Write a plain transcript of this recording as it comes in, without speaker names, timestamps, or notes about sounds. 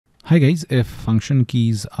Hi guys, if function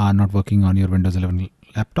keys are not working on your Windows 11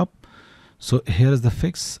 laptop, so here is the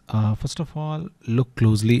fix. First of all, look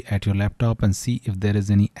closely at your laptop and see if there is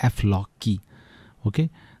any F-lock key. Okay,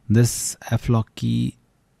 this F-lock key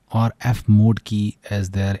or F mode key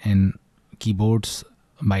is there in keyboards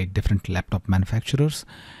by different laptop manufacturers,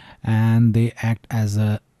 and they act as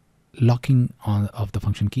a locking on of the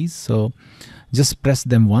function keys. So just press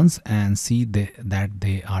them once and see that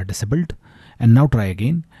they are disabled, and now try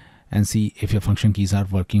again and see if your function keys are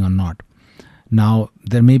working or not. Now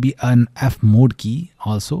there may be an F mode key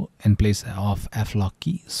also in place of F lock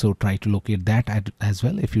key, so try to locate that as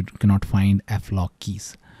well if you cannot find F lock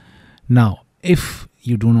keys. Now if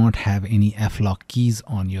you do not have any F lock keys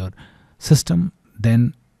on your system,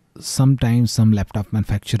 then sometimes some laptop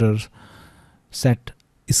manufacturers set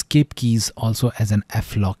escape keys also as an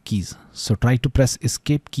F lock keys. So try to press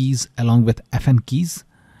escape keys along with FN keys,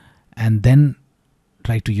 and then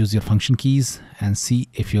try to use your function keys and see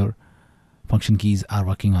if your function keys are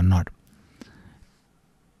working or not.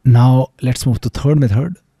 Now let's move to third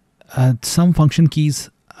method. Some function keys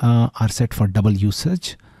are set for double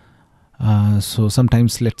usage. So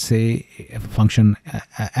sometimes, let's say, function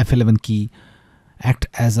F11 key act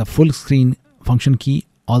as a full screen function key,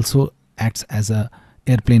 also acts as a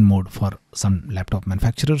airplane mode for some laptop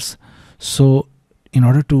manufacturers. So in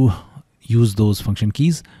order to use those function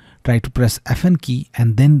keys, try to press FN key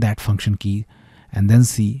and then that function key, and then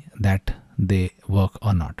see that they work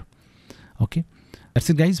or not. Okay,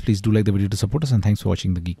 that's it guys. Please do like the video to support us, and thanks for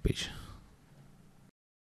watching the Geek Page.